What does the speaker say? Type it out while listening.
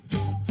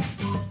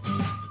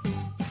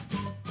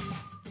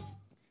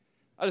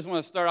I just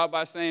want to start out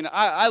by saying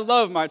I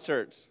love my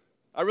church.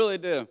 I really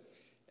do.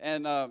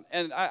 And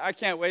I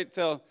can't wait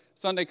till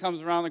Sunday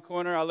comes around the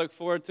corner. I look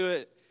forward to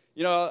it.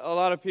 You know, a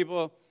lot of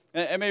people,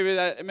 and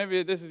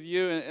maybe this is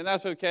you, and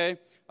that's okay.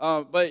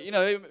 But, you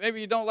know,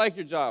 maybe you don't like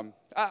your job.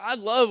 I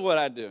love what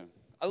I do.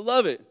 I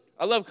love it.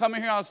 I love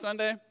coming here on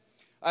Sunday.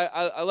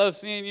 I love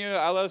seeing you.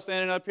 I love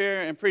standing up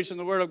here and preaching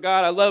the Word of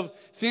God. I love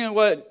seeing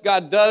what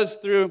God does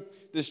through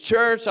this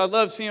church. I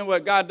love seeing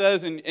what God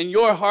does in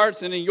your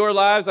hearts and in your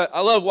lives.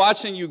 I love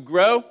watching you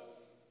grow.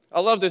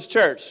 I love this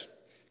church.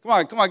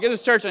 Come on, give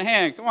this church a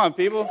hand. Come on,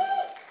 people.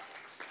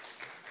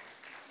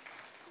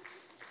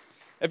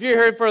 If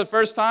you're here for the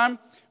first time,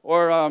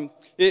 or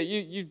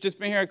you've just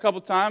been here a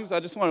couple times, I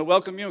just want to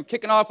welcome you. I'm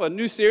kicking off a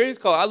new series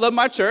called I Love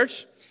My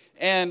Church.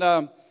 And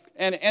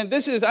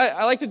this is,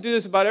 I like to do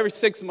this about every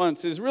 6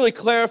 months, is really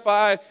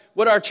clarify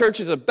what our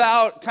church is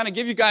about, kind of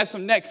give you guys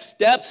some next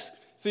steps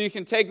so you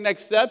can take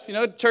next steps. You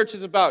know, church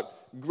is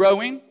about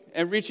growing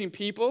and reaching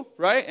people,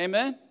 right?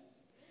 Amen?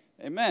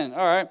 Amen.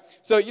 All right.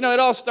 So, you know, it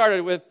all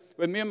started with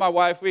me and my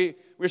wife. We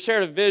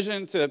shared a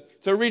vision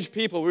to reach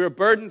people. We were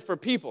burdened for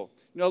people.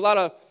 You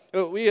know,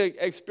 we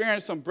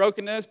experienced some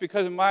brokenness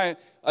because of my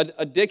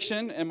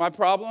addiction and my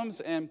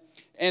problems, and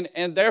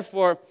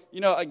therefore,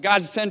 you know,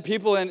 God sent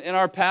people in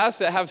our past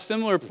that have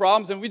similar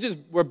problems, and we just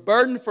were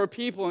burdened for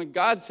people, and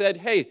God said,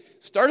 hey,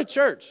 start a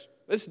church.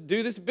 Let's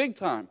do this big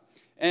time.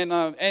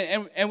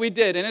 And we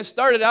did, and it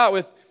started out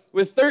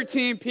with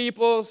 13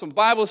 people, some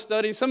Bible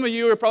studies. Some of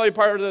you are probably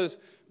part of those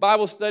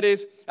Bible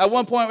studies. At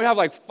one point, we have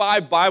like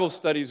 5 Bible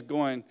studies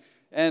going,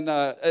 and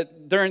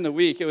during the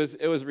week, it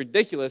was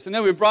ridiculous. And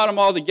then we brought them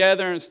all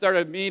together and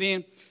started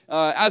meeting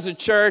as a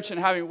church and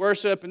having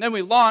worship. And then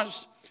we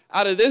launched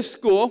out of this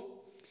school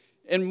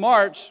in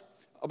March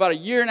about a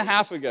year and a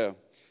half ago.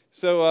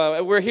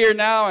 So we're here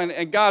now,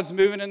 and God's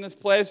moving in this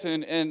place,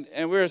 and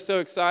we're so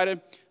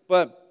excited.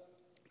 But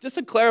just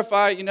to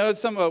clarify, you know,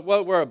 some of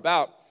what we're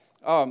about.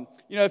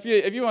 You know, if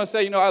you want to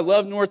say, you know, I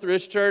love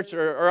Northridge Church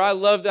or I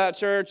love that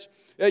church,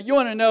 you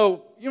want to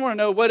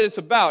know what it's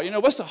about. You know,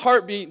 what's the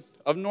heartbeat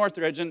of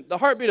Northridge? And the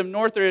heartbeat of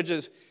Northridge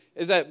is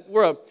that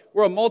we're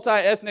a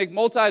multi-ethnic,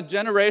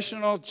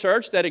 multi-generational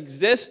church that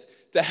exists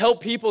to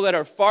help people that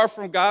are far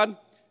from God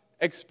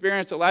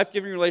experience a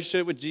life-giving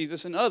relationship with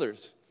Jesus and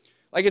others.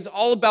 Like, it's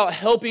all about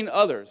helping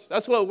others.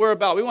 That's what we're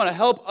about. We want to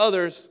help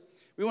others.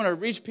 We want to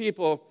reach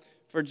people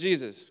for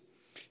Jesus.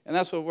 And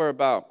that's what we're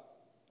about.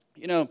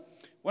 You know,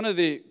 one of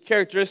the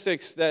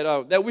characteristics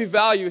that we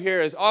value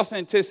here is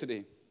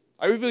authenticity.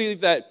 I really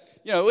believe that,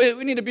 you know,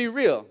 we need to be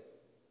real.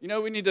 You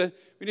know, we need to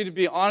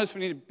be honest.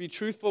 We need to be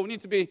truthful. We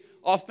need to be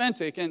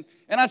authentic. And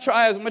I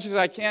try as much as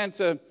I can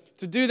to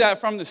do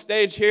that from the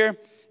stage here.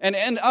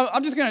 And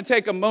I'm just going to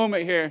take a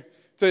moment here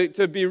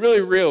to be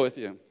really real with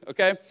you,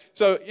 okay?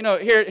 So, you know,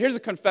 here's a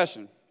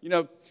confession. You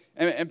know,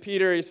 and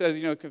Peter, he says,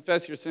 you know,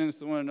 confess your sins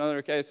to one another,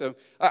 okay? So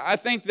I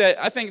think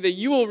that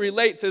you will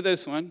relate to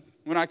this one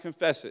when I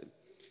confess it.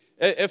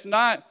 If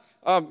not,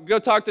 go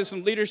talk to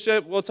some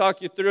leadership. We'll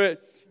talk you through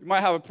it. You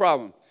might have a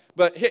problem.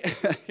 But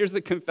here's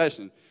the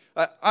confession.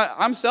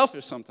 I'm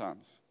selfish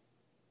sometimes.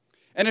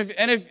 And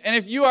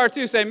if you are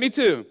too, say, me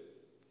too.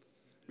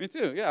 Me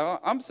too, yeah,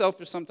 I'm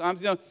selfish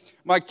sometimes. You know,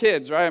 my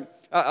kids, right?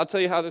 I'll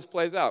tell you how this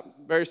plays out,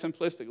 very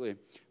simplistically.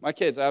 My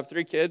kids, I have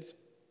 3 kids,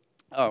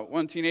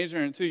 1 teenager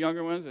and 2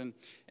 younger ones,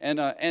 and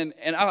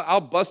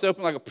I'll bust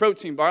open like a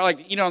protein bar. I like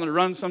to eat on the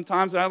run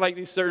sometimes, and I like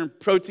these certain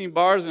protein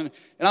bars, and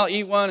I'll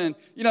eat one, and,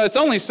 you know, it's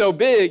only so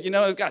big, you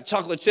know, it's got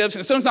chocolate chips,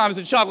 and sometimes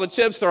the chocolate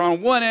chips are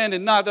on one end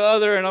and not the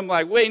other, and I'm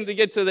like waiting to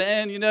get to the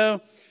end, you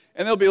know,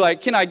 and they'll be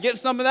like, can I get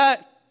some of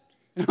that?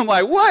 And I'm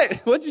like, what?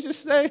 What'd you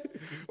just say?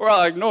 Or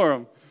I'll ignore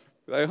them.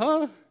 Like,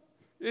 huh?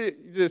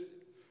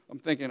 I'm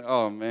thinking,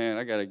 oh, man,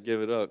 I got to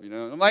give it up, you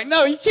know. I'm like,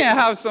 no, you can't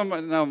have some.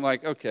 And I'm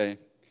like, okay,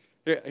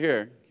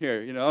 here,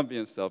 you know, I'm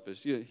being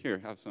selfish.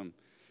 Here, have some.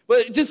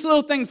 But just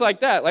little things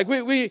like that. Like,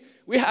 we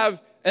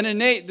have an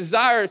innate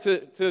desire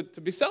to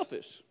be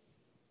selfish.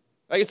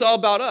 Like, it's all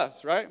about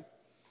us, right?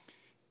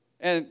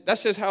 And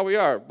that's just how we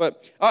are.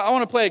 But I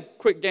want to play a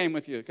quick game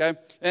with you, okay?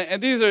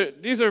 And these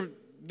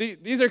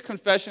are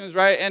confessions,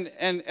 right?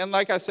 And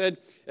like I said,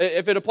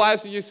 if it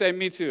applies to you, say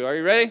me too. Are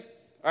you ready?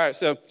 All right,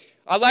 so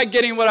I like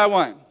getting what I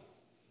want.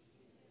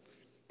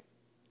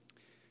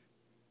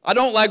 I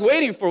don't like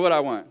waiting for what I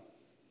want.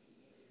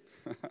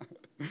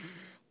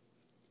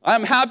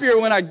 I'm happier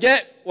when I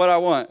get what I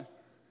want.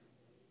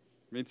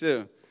 Me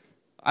too.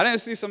 I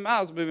didn't see some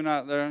mouths moving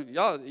out there.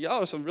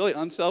 Y'all are some really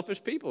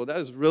unselfish people. That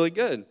is really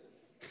good.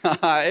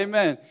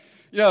 Amen.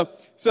 You know,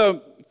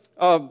 so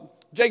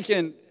Jake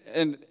and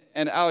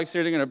Alex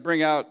here, they're going to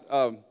bring out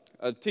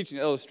a teaching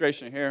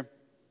illustration here.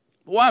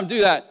 Why they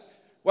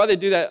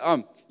do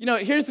that, you know,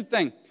 here's the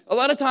thing. A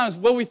lot of times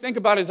what we think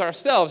about is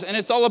ourselves, and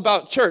it's all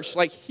about church,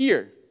 like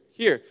here,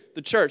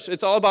 the church.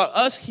 It's all about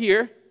us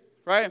here,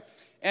 right?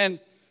 And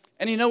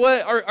you know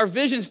what? Our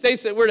vision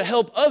states that we're to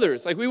help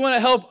others. Like, we want to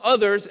help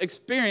others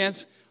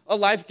experience a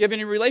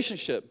life-giving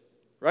relationship,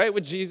 right,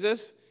 with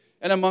Jesus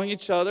and among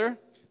each other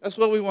That's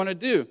what we want to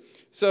do.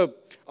 So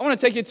I want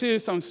to take you to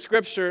some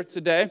scripture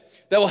today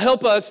that will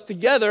help us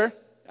together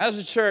as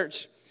a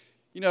church,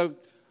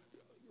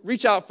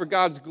 reach out for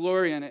God's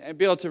glory and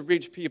be able to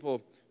reach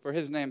people for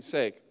his name's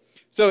sake.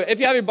 So if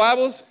you have your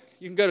Bibles,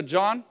 you can go to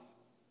John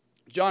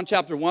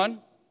chapter 1.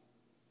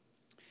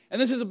 And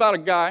this is about a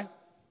guy.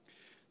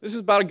 This is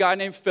about a guy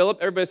named Philip.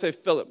 Everybody say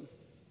Philip.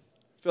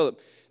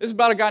 Philip. This is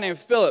about a guy named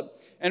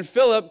Philip. And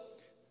Philip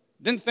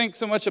didn't think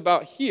so much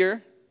about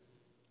here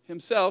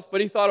himself,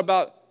 but he thought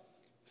about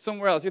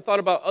somewhere else. He thought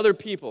about other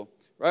people,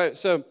 right?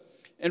 So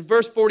in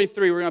verse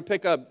 43, we're going to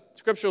pick up.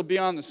 Scripture will be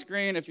on the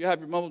screen. If you have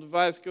your mobile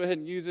device, go ahead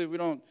and use it. We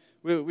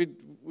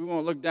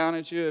won't look down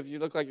at you. If you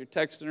look like you're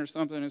texting or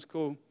something, it's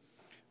cool.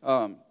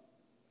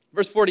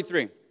 Verse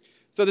 43.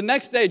 So the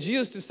next day,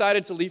 Jesus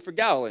decided to leave for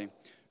Galilee.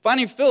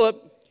 Finding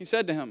Philip, he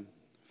said to him,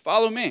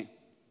 "Follow me."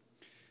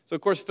 So,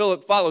 of course,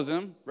 Philip follows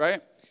him,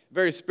 right?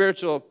 Very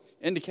spiritual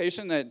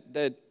indication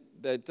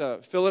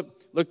that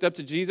Philip looked up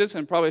to Jesus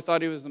and probably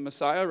thought he was the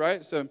Messiah,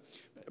 right? So,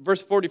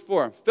 verse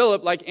 44.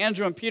 Philip, like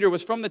Andrew and Peter,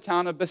 was from the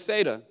town of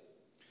Bethsaida.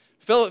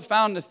 Philip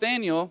found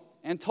Nathanael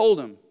and told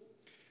him,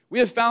 "We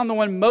have found the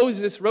one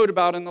Moses wrote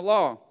about in the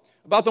law,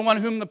 about the one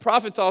whom the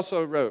prophets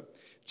also wrote,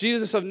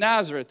 Jesus of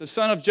Nazareth, the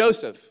son of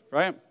Joseph,"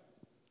 right?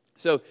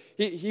 So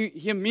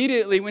he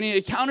immediately, when he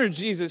encountered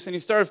Jesus and he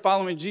started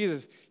following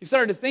Jesus, he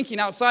started thinking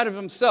outside of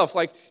himself.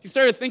 Like, he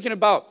started thinking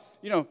about,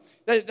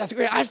 that's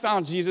great, I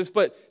found Jesus,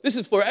 but this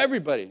is for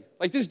everybody.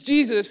 Like, this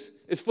Jesus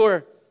is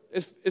for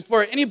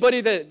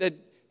anybody that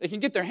they can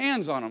get their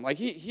hands on him. Like,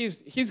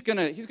 he's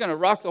gonna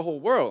rock the whole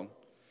world.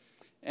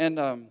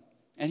 And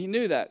he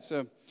knew that.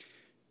 So,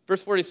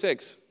 verse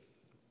 46.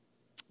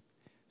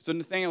 So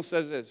Nathanael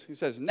says this. He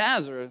says,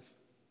 "Nazareth,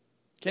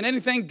 can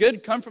anything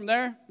good come from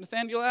there?"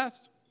 Nathanael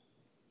asked.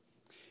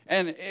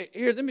 And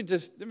here, let me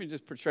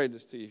just portray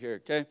this to you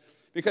here, okay?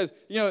 Because,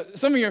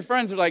 some of your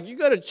friends are like, "You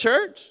go to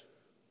church?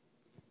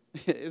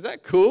 Is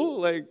that cool?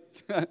 Like,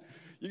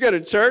 you go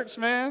to church,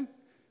 man?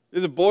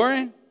 Is it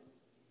boring?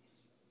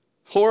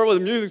 Horrible. The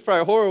music's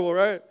probably horrible,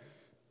 right?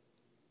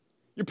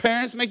 Your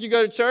parents make you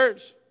go to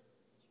church?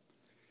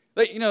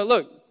 Like,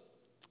 look,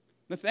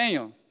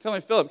 Nathanael, tell me,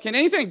 Philip, can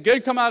anything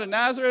good come out of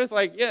Nazareth?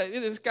 Like, yeah,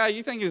 this guy,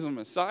 you think he's a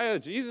Messiah,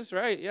 Jesus,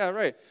 right? Yeah,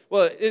 right.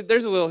 Well,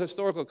 there's a little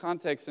historical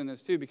context in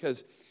this too,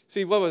 because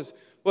see, what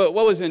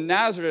was in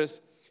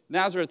Nazareth?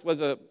 Nazareth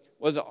was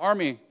an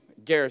army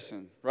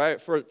garrison, right?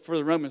 For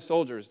the Roman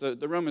soldiers.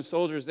 The Roman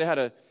soldiers, they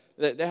had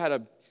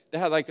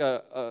like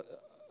a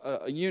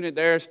unit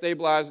there,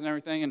 stabilized and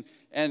everything,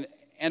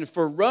 and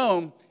for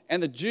Rome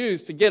and the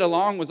Jews to get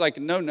along was like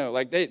a no-no.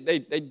 Like they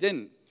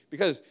didn't.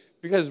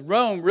 Because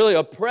Rome really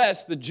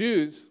oppressed the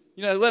Jews.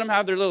 They let them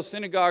have their little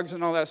synagogues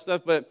and all that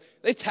stuff, but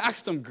they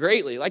taxed them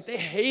greatly. Like, they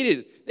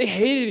hated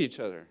each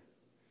other.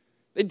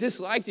 They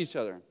disliked each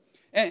other.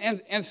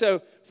 And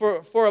so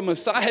for a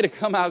Messiah to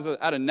come out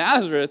of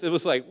Nazareth, it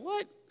was like,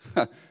 what?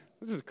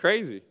 This is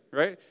crazy,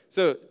 right?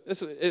 So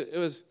it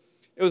was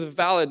a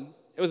valid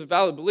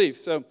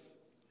belief. So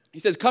he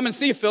says, "Come and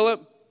see,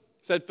 Philip,"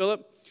 said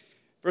Philip.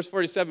 Verse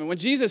 47, when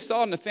Jesus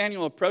saw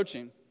Nathanael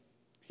approaching,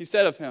 he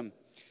said of him,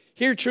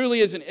 "Here truly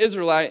is an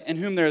Israelite in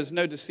whom there is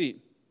no deceit."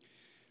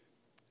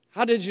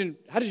 How did you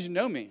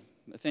know me?"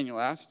 Nathanael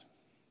asked.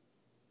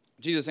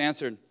 Jesus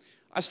answered,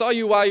 "I saw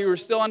you while you were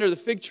still under the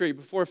fig tree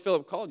before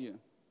Philip called you."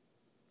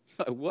 He's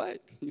like,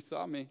 "What? You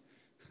saw me?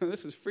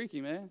 This is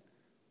freaky, man.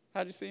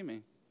 How'd you see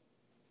me?"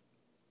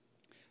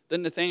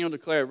 Then Nathanael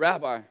declared,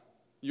 "Rabbi,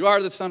 you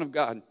are the Son of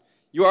God.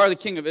 You are the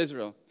King of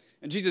Israel."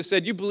 And Jesus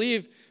said, "You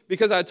believe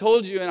because I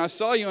told you and I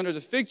saw you under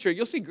the fig tree.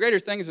 You'll see greater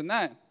things than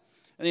that."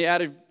 And he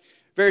added,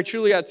 "Very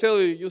truly I tell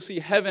you, you'll see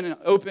heaven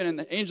open and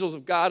the angels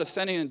of God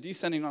ascending and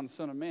descending on the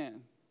Son of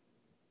Man."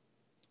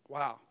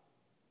 Wow.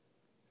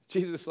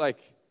 Jesus,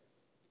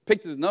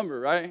 picked his number,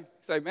 right?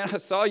 He's like, "Man, I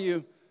saw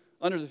you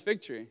under the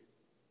fig tree."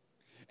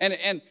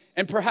 And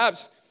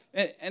perhaps,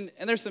 and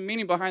there's some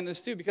meaning behind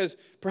this too, because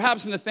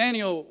perhaps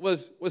Nathanael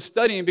was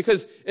studying,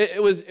 because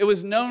it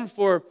was known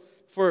for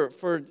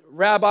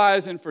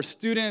rabbis and for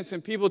students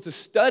and people to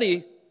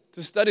study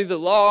the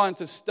law and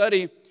to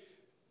study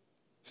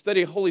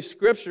Holy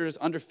Scriptures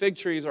under fig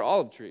trees or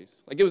olive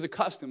trees. Like, it was a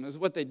custom. It was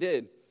what they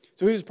did.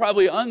 So he was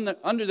probably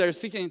under there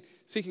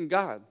seeking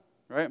God,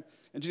 right?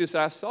 And Jesus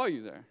said, "I saw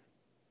you there.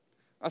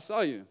 I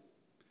saw you.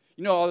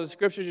 You know all the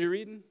Scriptures you're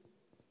reading?"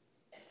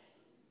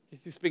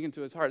 He's speaking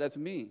to his heart. That's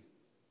me.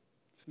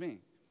 It's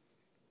me.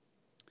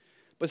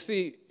 But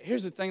see,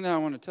 here's the thing that I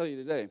want to tell you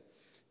today,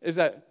 is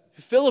that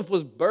Philip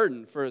was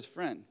burdened for his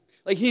friend.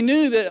 Like, he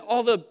knew that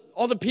all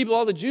the people,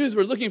 all the Jews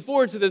were looking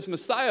forward to this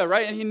Messiah,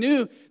 right? And he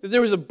knew that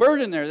there was a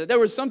burden there, that there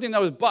was something that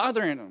was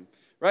bothering him,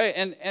 right?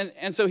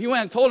 And so he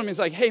went and told him, he's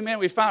like, "Hey, man,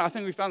 I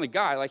think we found the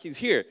guy. Like, he's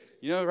here,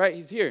 right?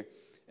 He's here."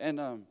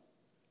 And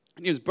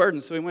he was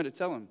burdened, so he went to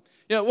tell him.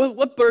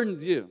 What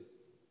burdens you?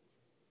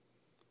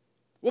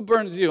 What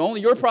burdens you?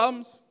 Only your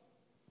problems?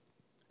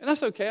 And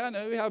that's okay. I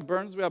know we have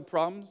burdens, we have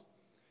problems.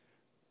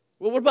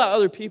 Well, what about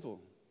other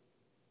people?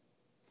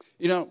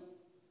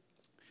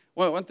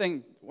 One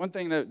thing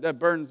that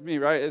burdens me,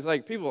 right, is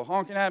like people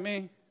honking at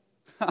me.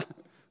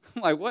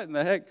 I'm like, what in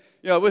the heck?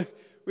 You know,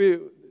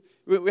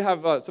 we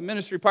have some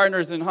ministry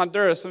partners in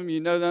Honduras. Some of you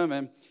know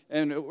them,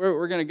 and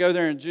we're going to go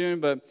there in June.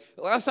 But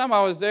the last time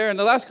I was there, and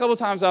the last couple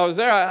times I was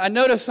there, I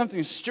noticed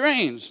something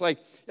strange. Like,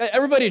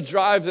 everybody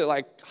drives at,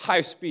 like,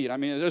 high speed. I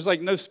mean, there's,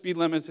 like, no speed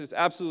limits. It's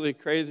absolutely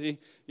crazy.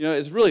 You know,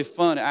 it's really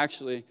fun,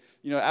 actually.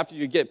 You know, after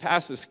you get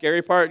past the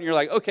scary part, and you're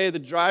like, okay, the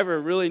driver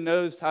really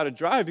knows how to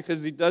drive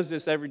because he does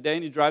this every day,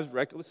 and he drives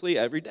recklessly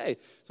every day.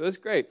 So it's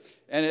great.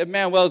 And if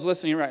Manuel's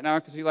listening right now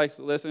because he likes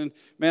to listen,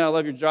 man, I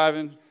love your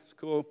driving. It's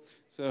cool.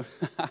 So,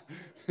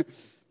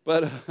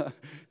 but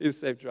he's a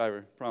safe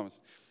driver,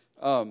 promise.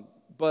 You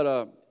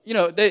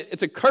know,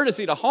 it's a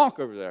courtesy to honk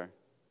over there.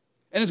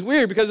 And it's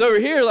weird because over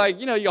here, like,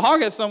 you know, you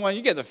honk at someone,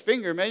 you get the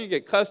finger, man. You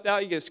get cussed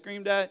out, you get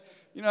screamed at.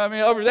 You know what I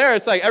mean? Over there,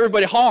 it's like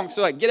everybody honks.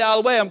 So, like, get out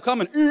of the way, I'm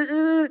coming.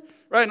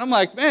 Right? And I'm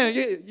like, man,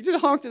 you just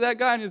honked at that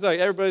guy. And he's like,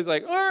 everybody's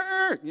like,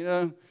 you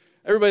know,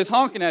 everybody's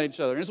honking at each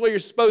other. And it's what you're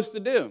supposed to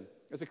do.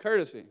 It's a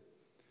courtesy.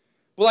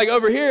 But, like,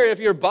 over here, if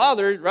you're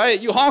bothered, right,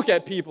 you honk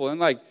at people. And,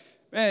 like,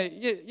 man,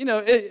 you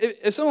know,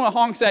 if someone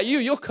honks at you,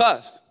 you'll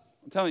cuss.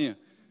 I'm telling you.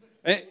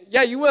 And,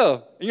 yeah, you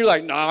will. And you're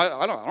like, no,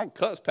 I don't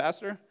cuss,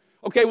 Pastor.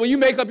 Okay, well, you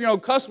make up your own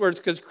cuss words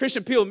because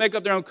Christian people make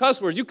up their own cuss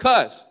words. You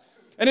cuss.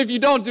 And if you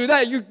don't do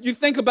that, you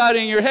think about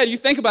it in your head. You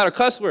think about a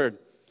cuss word.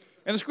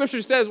 And the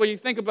scripture says what you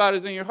think about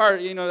is in your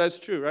heart. You know, that's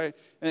true, right?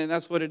 And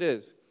that's what it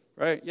is,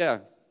 right? Yeah.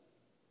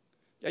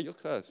 Yeah, you'll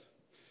cuss.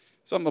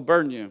 So I'm going to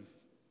burden you.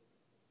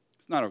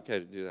 It's not okay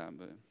to do that,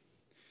 but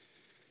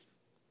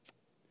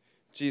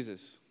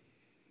Jesus.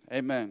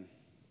 Amen.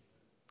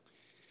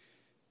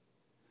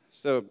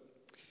 So,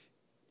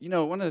 you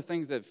know, one of the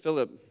things that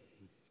Philip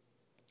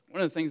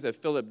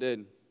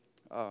did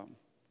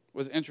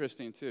was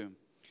interesting too.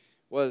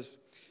 Was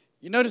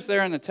you notice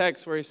there in the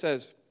text where he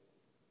says,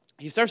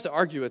 he starts to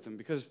argue with him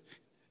because,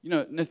 you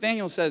know,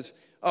 Nathanael says,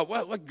 oh,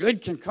 what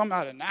good can come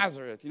out of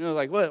Nazareth? You know,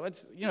 like,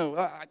 what's, you know,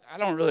 I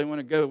don't really want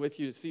to go with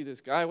you to see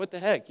this guy. What the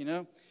heck, you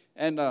know?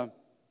 And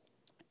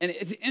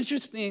it's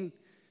interesting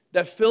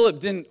that Philip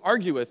didn't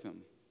argue with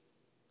him.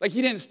 Like,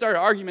 he didn't start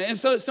an argument. And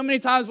so many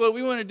times what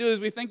we want to do is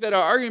we think that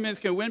our arguments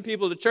can win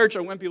people to church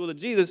or win people to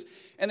Jesus,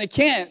 and they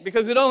can't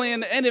because it only, in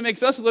the end, it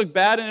makes us look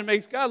bad and it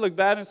makes God look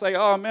bad. And it's like,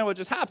 oh, man, what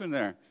just happened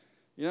there?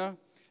 You know?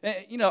 And,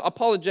 you know,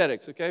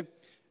 apologetics, okay?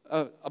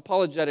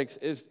 Apologetics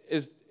is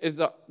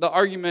the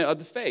argument of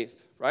the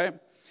faith, right?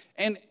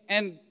 And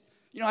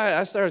you know,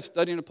 I started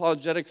studying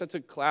apologetics. I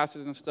took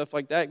classes and stuff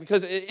like that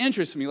because it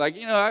interests me. Like,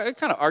 you know, I'm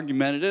kind of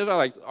argumentative. I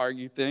like to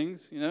argue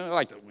things, you know. I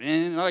like to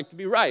win. I like to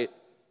be right.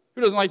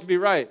 Who doesn't like to be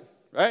right,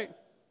 right?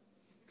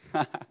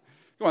 Come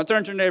on,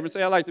 turn to your neighbor and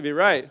say, I like to be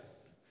right.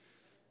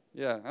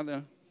 Yeah, I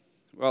know.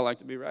 Well, I like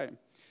to be right.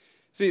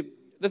 See,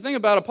 the thing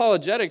about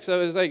apologetics,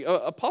 though, is like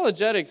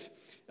apologetics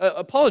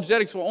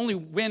will only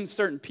win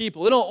certain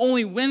people. It'll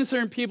only win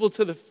certain people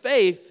to the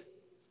faith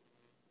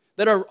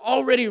that are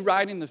already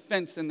riding the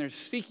fence and they're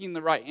seeking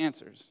the right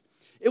answers.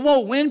 It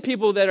won't win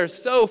people that are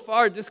so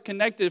far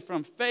disconnected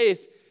from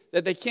faith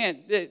that they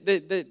can't,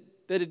 that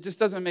it just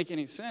doesn't make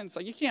any sense.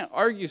 Like, you can't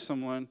argue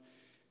someone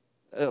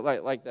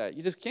like that.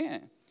 You just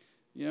can't,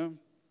 you know.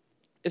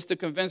 It's to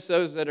convince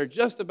those that are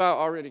just about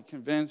already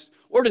convinced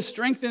or to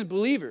strengthen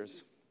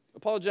believers.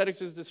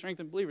 Apologetics is to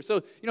strengthen believers. So,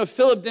 you know,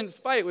 Philip didn't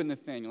fight with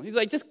Nathanael. He's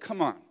like, just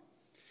come on.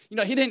 You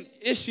know, he didn't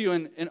issue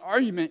an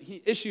argument.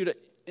 He issued an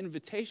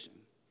invitation.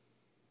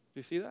 Do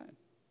you see that?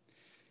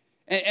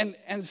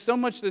 And so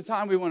much of the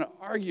time we want to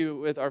argue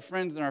with our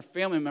friends and our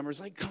family members,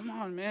 like, come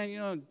on, man, you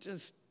know,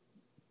 just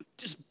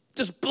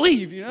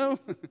believe, you know.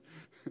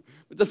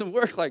 It doesn't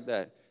work like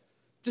that.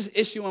 Just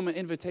issue them an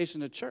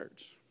invitation to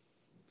church.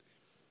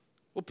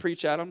 We'll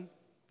preach at them.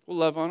 We'll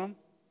love on them.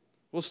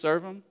 We'll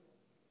serve them.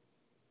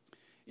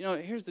 You know,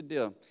 here's the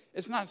deal.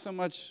 It's not so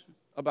much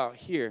about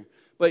here.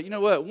 But you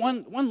know what?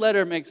 One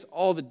letter makes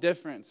all the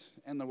difference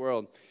in the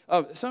world.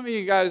 Some of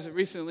you guys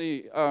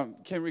recently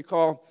can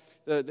recall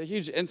the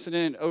huge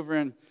incident over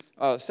in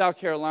South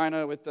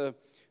Carolina with the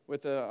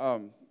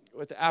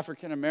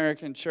African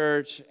American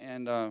church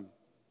and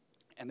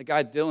the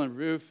guy Dylan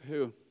Roof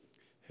who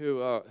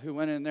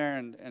went in there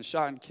and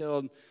shot and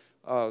killed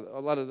a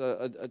lot of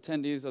the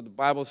attendees of the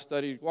Bible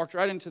study. Walked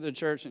right into the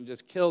church and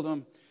just killed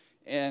them.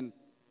 And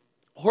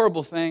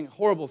horrible thing.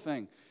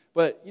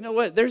 But you know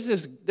what? There's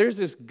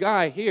this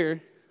guy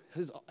here.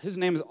 His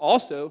name is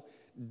also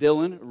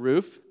Dylan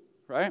Roof,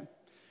 right?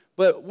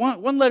 But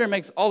one letter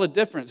makes all the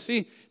difference.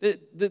 See,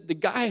 the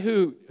guy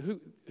who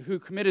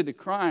committed the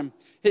crime,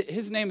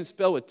 his name is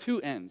spelled with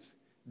two N's.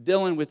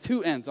 Dylan with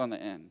two N's on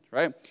the end,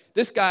 right?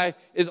 This guy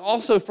is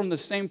also from the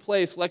same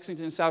place,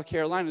 Lexington, South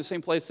Carolina, the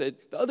same place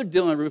that the other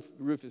Dylan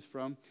Roof is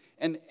from.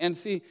 And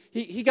see,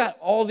 he got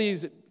all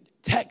these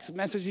text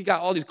messages, he got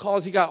all these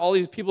calls, he got all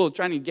these people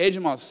trying to engage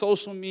him on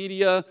social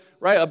media,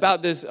 right,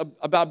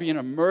 about being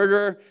a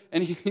murderer.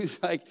 And he's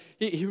like,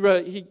 he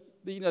wrote,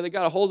 you know, they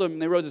got a hold of him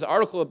and they wrote this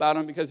article about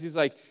him because he's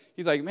like,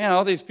 man,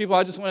 all these people,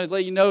 I just wanted to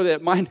let you know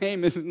that my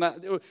name is not,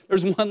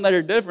 there's one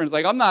letter difference.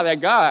 Like, I'm not that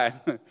guy.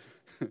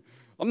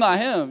 I'm not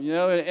him, you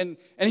know. And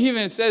he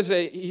even says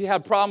that he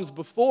had problems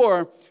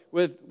before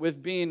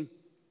with being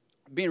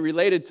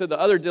related to the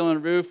other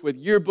Dylan Roof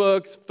with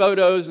yearbooks,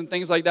 photos, and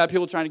things like that.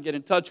 People trying to get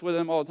in touch with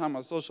him all the time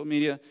on social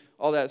media,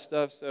 all that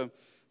stuff. So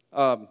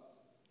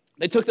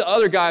they took the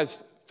other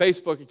guy's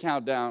Facebook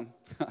account down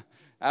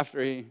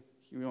after he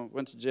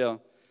went to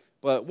jail.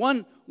 But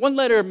one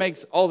letter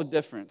makes all the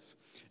difference.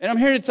 And I'm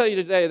here to tell you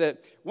today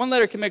that one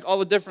letter can make all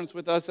the difference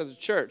with us as a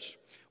church.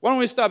 Why don't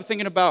we stop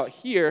thinking about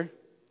here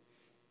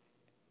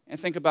and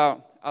think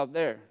about out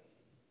there?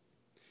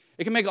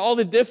 It can make all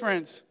the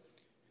difference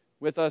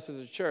with us as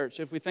a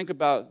church if we think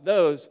about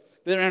those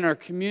that are in our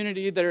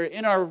community, that are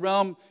in our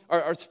realm,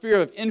 our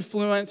sphere of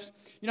influence.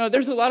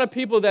 There's a lot of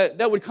people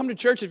that would come to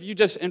church if you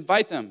just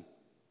invite them.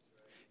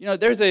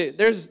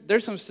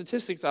 There's some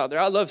statistics out there.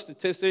 I love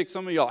statistics.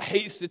 Some of y'all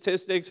hate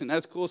statistics, and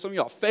that's cool. Some of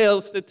y'all fail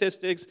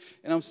statistics,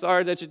 and I'm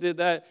sorry that you did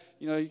that.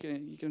 You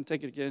can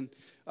take it again.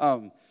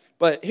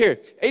 But here,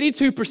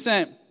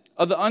 82%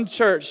 of the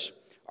unchurched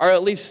are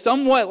at least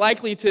somewhat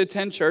likely to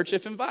attend church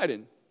if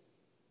invited.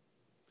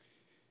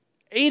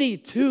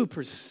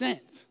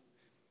 82%.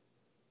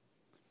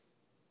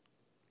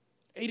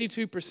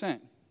 82%.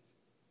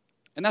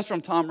 And that's from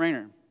Tom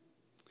Rainer.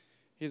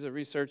 He's a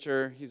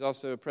researcher. He's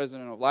also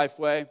president of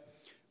Lifeway.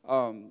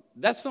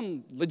 That's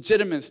some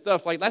legitimate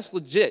stuff. Like, that's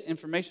legit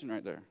information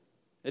right there.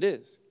 It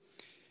is.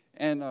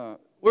 And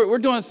we're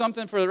doing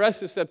something for the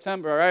rest of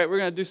September, all right? We're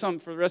going to do something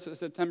for the rest of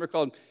September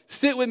called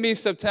Sit With Me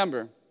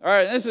September. All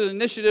right, this is an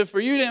initiative for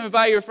you to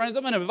invite your friends.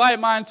 I'm going to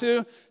invite mine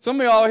too. Some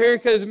of y'all are here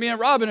because me and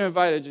Robin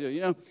invited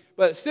you,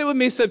 But Sit With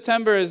Me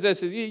September is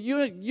this.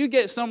 You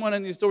get someone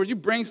in these doors. You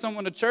bring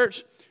someone to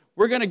church.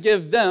 We're going to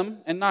give them,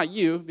 and not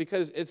you,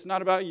 because it's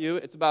not about you.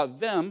 It's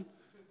about them,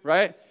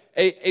 right?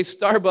 A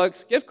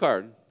Starbucks gift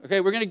card.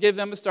 Okay, we're going to give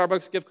them a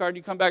Starbucks gift card.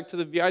 You come back to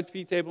the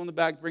VIP table in the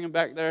back, bring them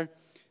back there,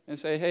 and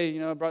say,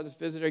 hey, I brought this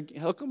visitor.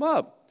 Hook them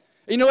up.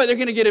 And you know what? They're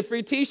going to get a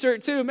free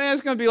T-shirt too. Man,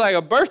 it's going to be like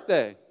a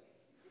birthday.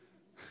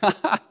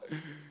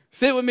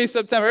 Sit with me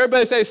September.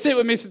 Everybody say, sit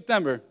with me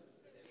September.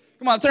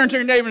 Come on, turn to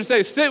your neighbor and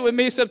say, sit with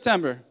me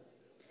September.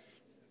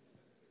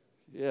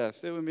 Yeah,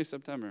 sit with me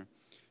September.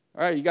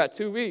 All right, you got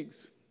 2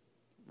 weeks.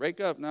 Rake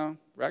up now.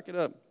 Rack it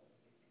up.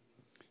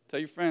 Tell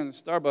your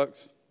friends,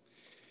 Starbucks.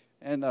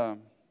 And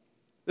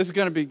this is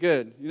going to be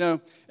good,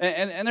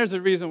 And there's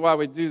a reason why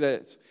we do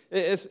that.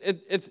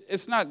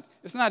 It's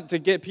not to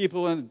get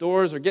people in the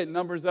doors or get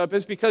numbers up.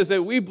 It's because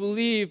that we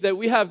believe that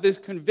we have this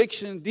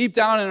conviction deep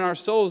down in our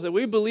souls that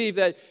we believe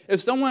that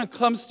if someone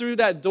comes through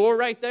that door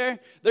right there,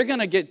 they're going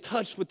to get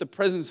touched with the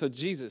presence of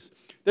Jesus.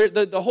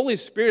 The Holy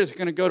Spirit is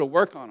going to go to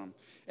work on them.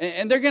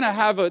 And they're going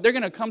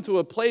to come to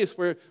a place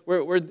where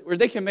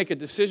they can make a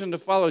decision to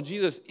follow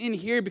Jesus in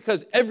here,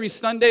 because every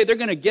Sunday they're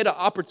going to get an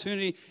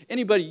opportunity.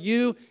 Anybody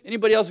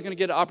else is going to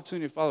get an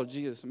opportunity to follow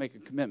Jesus and make a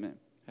commitment.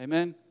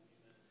 Amen?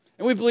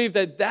 And we believe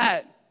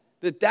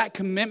that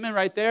commitment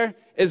right there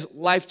is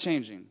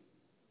life-changing.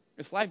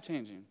 It's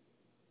life-changing.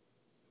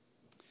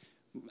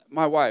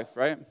 My wife,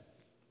 right?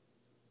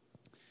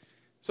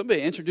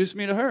 Somebody introduced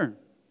me to her.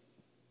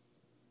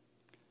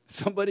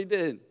 Somebody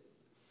did.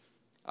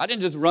 I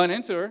didn't just run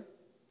into her.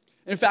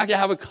 In fact, I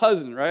have a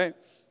cousin, right?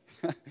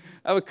 I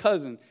have a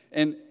cousin.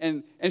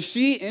 And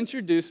she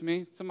introduced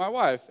me to my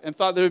wife and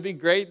thought that it would be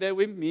great that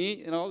we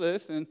meet and all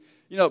this. And,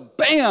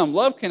 bam,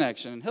 love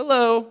connection.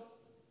 Hello.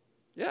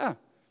 Yeah.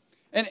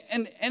 And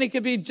it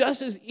could be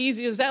just as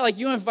easy as that. Like,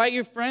 you invite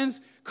your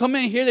friends, come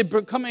in here, they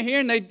come in here,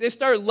 and they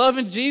start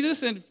loving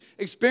Jesus and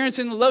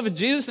experiencing the love of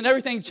Jesus, and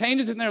everything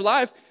changes in their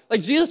life.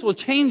 Like, Jesus will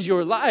change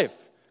your life.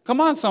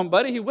 Come on,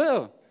 somebody. He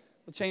will.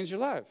 He'll change your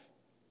life.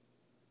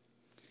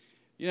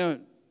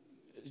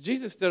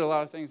 Jesus did a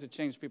lot of things that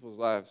changed people's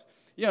lives.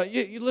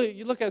 You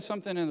look at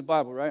something in the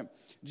Bible, right?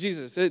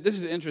 Jesus, this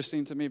is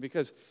interesting to me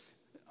because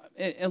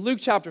in Luke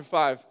chapter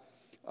 5,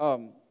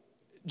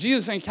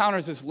 Jesus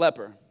encounters this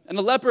leper. And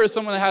the leper is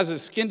someone that has a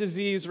skin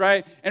disease,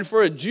 right? And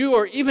for a Jew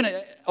or even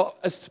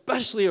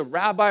especially a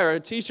rabbi or a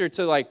teacher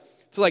to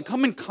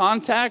come in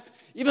contact,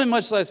 even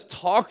much less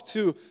talk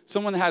to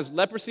someone that has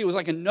leprosy, was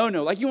like a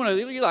no-no. Like,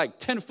 you're like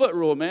 10-foot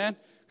rule, man.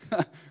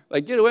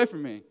 Like, get away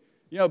from me.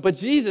 But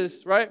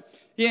Jesus, right?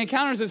 He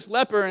encounters this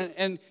leper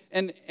and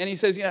he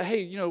says,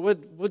 hey,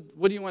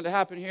 what do you want to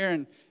happen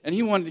here? And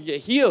he wanted to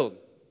get healed.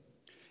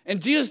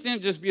 And Jesus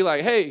didn't just be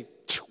like, hey,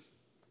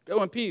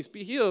 go in peace,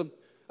 be healed.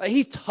 Like,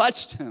 he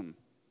touched him.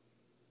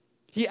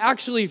 He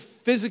actually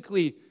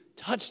physically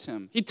touched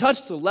him. He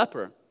touched the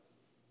leper.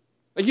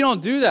 Like, you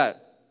don't do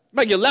that. You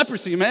might get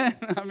leprosy, man.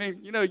 I mean,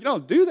 you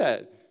don't do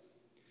that.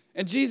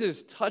 And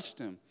Jesus touched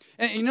him.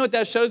 And you know what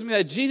that shows me?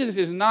 That Jesus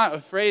is not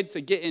afraid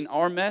to get in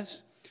our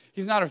mess.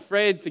 He's not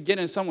afraid to get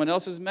in someone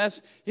else's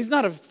mess. He's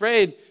not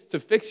afraid to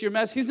fix your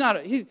mess. He's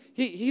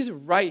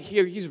right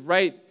here. He's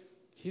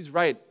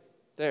right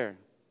there.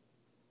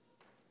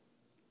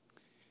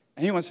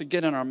 And he wants to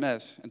get in our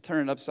mess and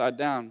turn it upside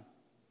down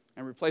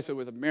and replace it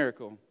with a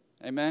miracle.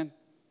 Amen?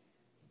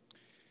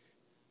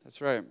 That's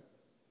right.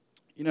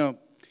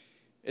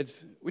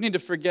 We need to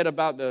forget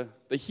about the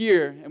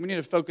here, and we need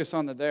to focus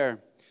on the there,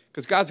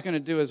 because God's going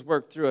to do his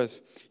work through us.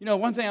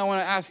 One thing I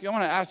want to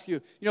ask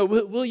you,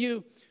 will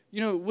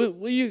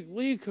will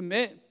you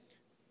commit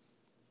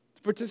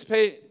to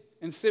participate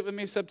and sit with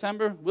me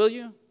September? Will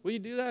you? Will you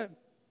do that?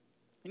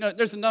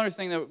 There's another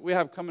thing that we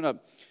have coming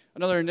up,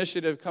 another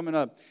initiative coming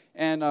up,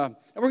 and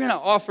we're going to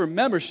offer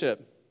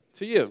membership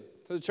to you,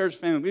 to the church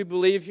family. We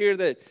believe here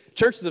that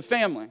church is a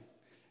family,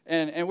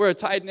 and we're a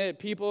tight-knit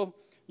people,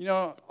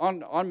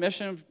 on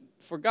mission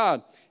for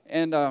God.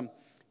 And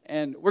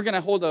we're going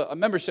to hold a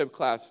membership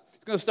class.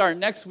 It's going to start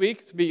next week.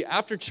 It's going to be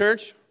after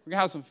church. We're going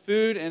to have some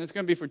food, and it's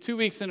going to be for 2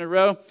 weeks in a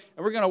row.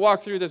 And we're going to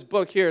walk through this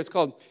book here. It's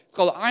called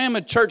I Am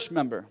a Church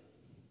Member.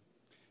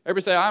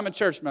 Everybody say, I'm a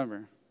church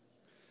member.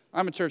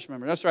 I'm a church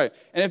member. That's right.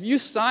 And if you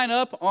sign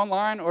up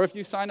online or if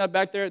you sign up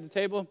back there at the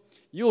table,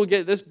 you will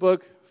get this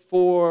book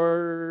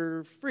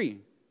for free.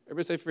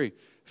 Everybody say free.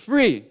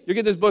 Free. You'll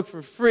get this book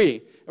for free.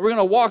 And we're going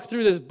to walk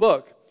through this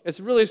book. It's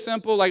really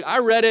simple. Like, I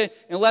read it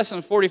in less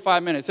than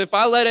 45 minutes. If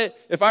I read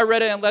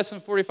it in less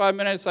than 45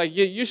 minutes, like,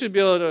 you should be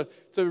able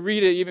to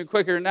read it even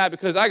quicker than that,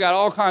 because I got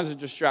all kinds of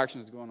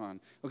distractions going on.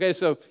 Okay,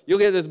 so you'll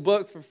get this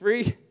book for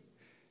free,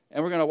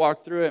 and we're going to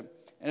walk through it.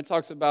 And it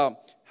talks about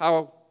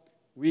how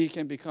we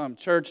can become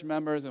church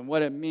members and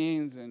what it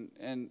means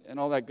and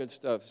all that good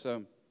stuff.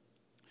 So,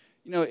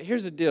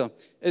 here's the deal: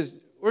 is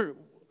we're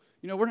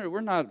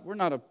not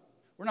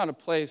a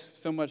place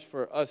so much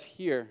for us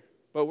here,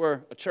 but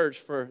we're a church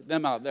for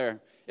them out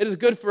there. It is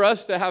good for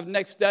us to have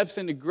next steps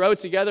and to grow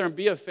together and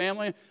be a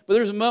family, but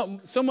there's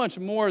so much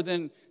more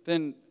than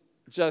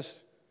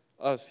just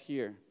us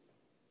here.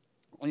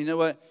 Well, you know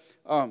what?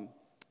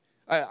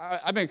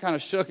 I've been kind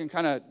of shook and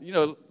kind of,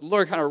 the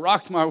Lord kind of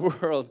rocked my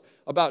world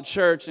about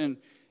church and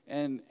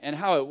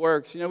how it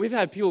works. We've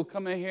had people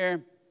come in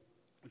here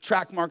with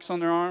track marks on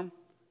their arm,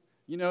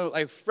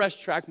 like fresh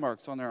track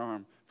marks on their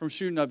arm from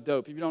shooting up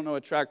dope. If you don't know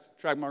what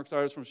track marks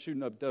are, it's from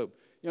shooting up dope.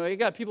 You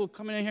got people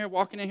coming in here,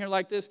 walking in here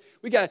like this.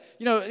 We got,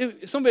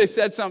 somebody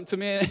said something to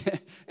me,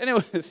 and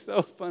it was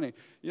so funny.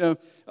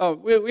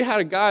 We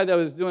had a guy that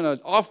was doing an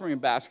offering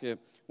basket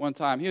one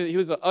time. He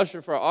was an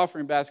usher for an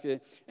offering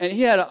basket, and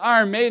he had an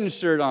Iron Maiden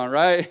shirt on,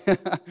 right?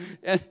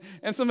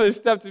 and somebody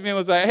stepped to me and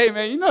was like, hey,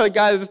 man, the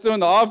guy that's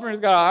doing the offering has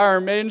got an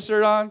Iron Maiden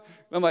shirt on? And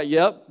I'm like,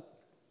 yep.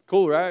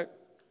 Cool, right?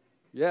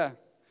 Yeah.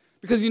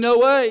 Because you know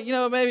what?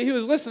 Maybe he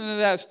was listening to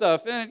that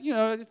stuff. And,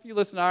 if you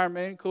listen to Iron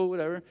Maiden, cool,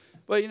 whatever.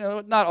 But,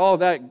 not all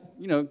that,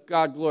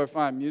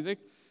 God-glorifying music.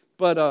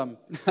 But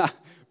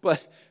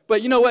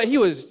but you know what? He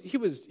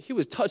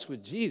was touched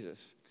with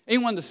Jesus. And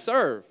he wanted to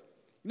serve.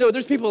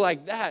 There's people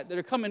like that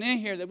are coming in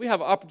here that we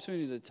have an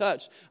opportunity to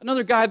touch.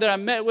 Another guy that I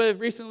met with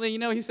recently,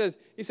 he says,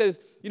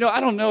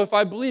 I don't know if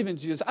I believe in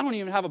Jesus. I don't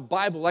even have a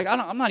Bible. Like,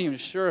 I'm not even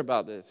sure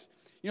about this.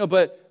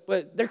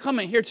 But they're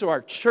coming here to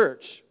our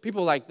church,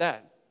 people like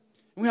that.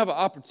 And we have an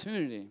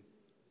opportunity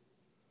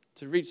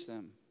to reach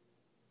them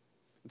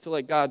and to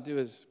let God do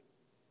his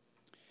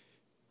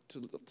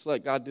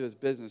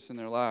business in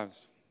their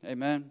lives.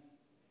 Amen.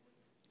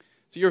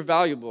 So you're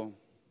valuable.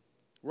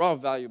 We're all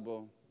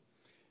valuable.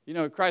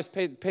 Christ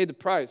paid the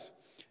price.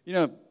 We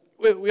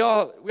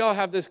all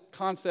have this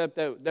concept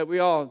that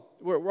we're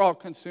all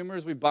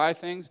consumers. We buy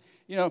things.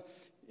 You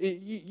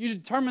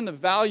determine the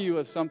value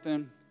of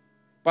something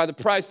by the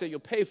price that you'll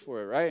pay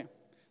for it, right?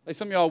 Like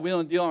some of y'all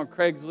wheel and deal on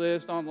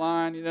Craigslist,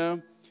 online,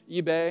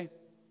 eBay.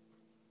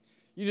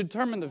 You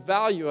determine the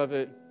value of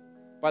it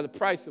by the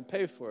price you'll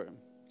pay for it.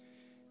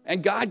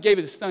 And God gave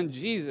his son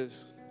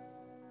Jesus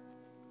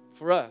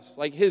for us,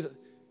 like his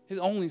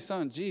only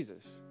son,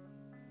 Jesus.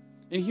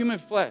 In human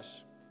flesh,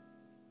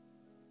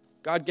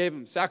 God gave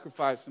him,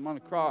 sacrificed him on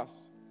the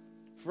cross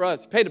for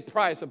us. He paid a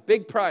price, a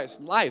big price,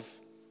 life,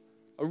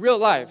 a real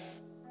life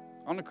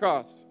on the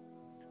cross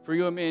for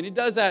you and me. And he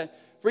does that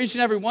for each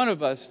and every one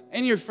of us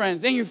and your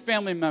friends and your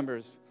family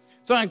members.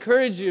 So I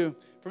encourage you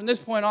from this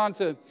point on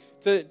to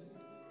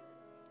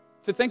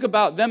think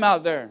about them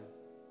out there.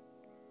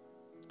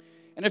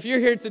 And if you're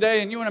here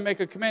today and you want to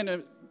make a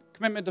commitment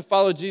to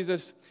follow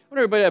Jesus, I want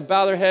everybody to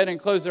bow their head and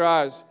close their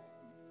eyes.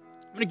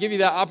 I'm going to give you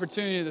that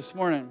opportunity this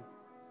morning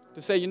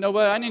to say, you know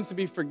what, I need to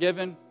be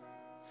forgiven.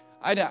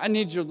 I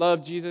need your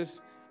love,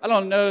 Jesus. I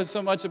don't know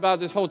so much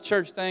about this whole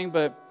church thing,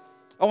 but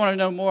I want to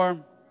know more.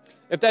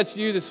 If that's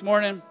you this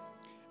morning,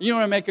 you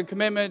want to make a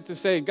commitment to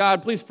say,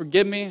 God, please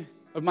forgive me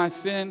of my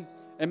sin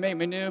and make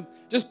me new.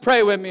 Just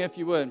pray with me if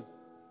you would.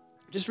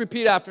 Just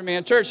repeat after me.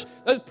 And church,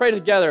 let's pray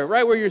together.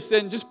 Right where you're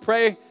sitting, just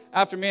pray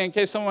after me in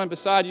case someone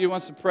beside you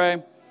wants to pray.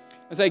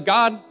 And say,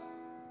 God,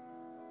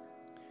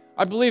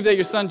 I believe that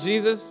your son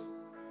Jesus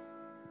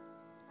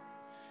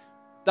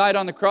died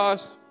on the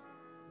cross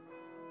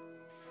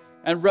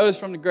and rose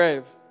from the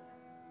grave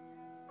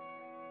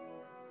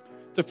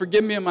to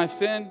forgive me of my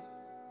sin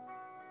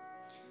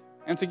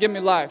and to give me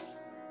life.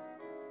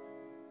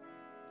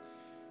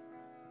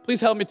 Please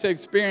help me to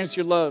experience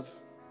your love.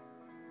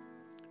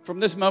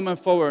 From this moment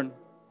forward,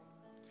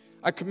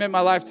 I commit my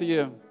life to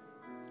you.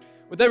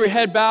 With every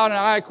head bowed and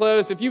eye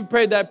closed, if you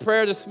prayed that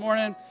prayer this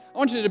morning, I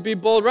want you to be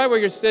bold right where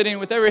you're sitting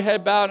with every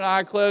head bowed and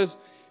eye closed.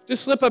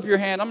 Just slip up your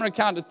hand. I'm going to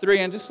count to 3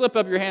 and just slip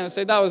up your hand and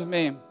say, that was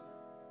me.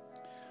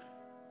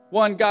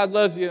 1, God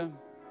loves you.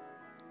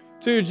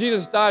 2,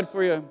 Jesus died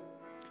for you.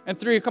 And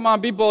 3, come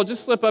on, be bold.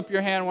 Just slip up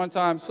your hand one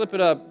time. Slip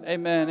it up.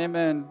 Amen,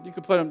 amen. You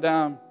can put them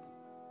down.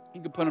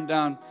 You can put them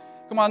down.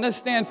 Come on, let's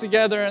stand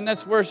together and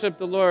let's worship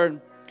the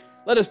Lord.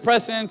 Let us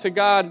press into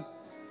God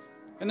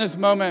in this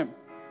moment.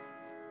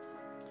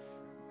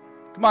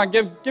 Come on,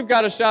 give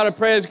God a shout of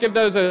praise. Give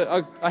those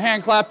a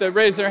hand clap that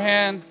raised their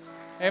hand.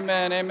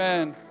 Amen,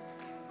 amen.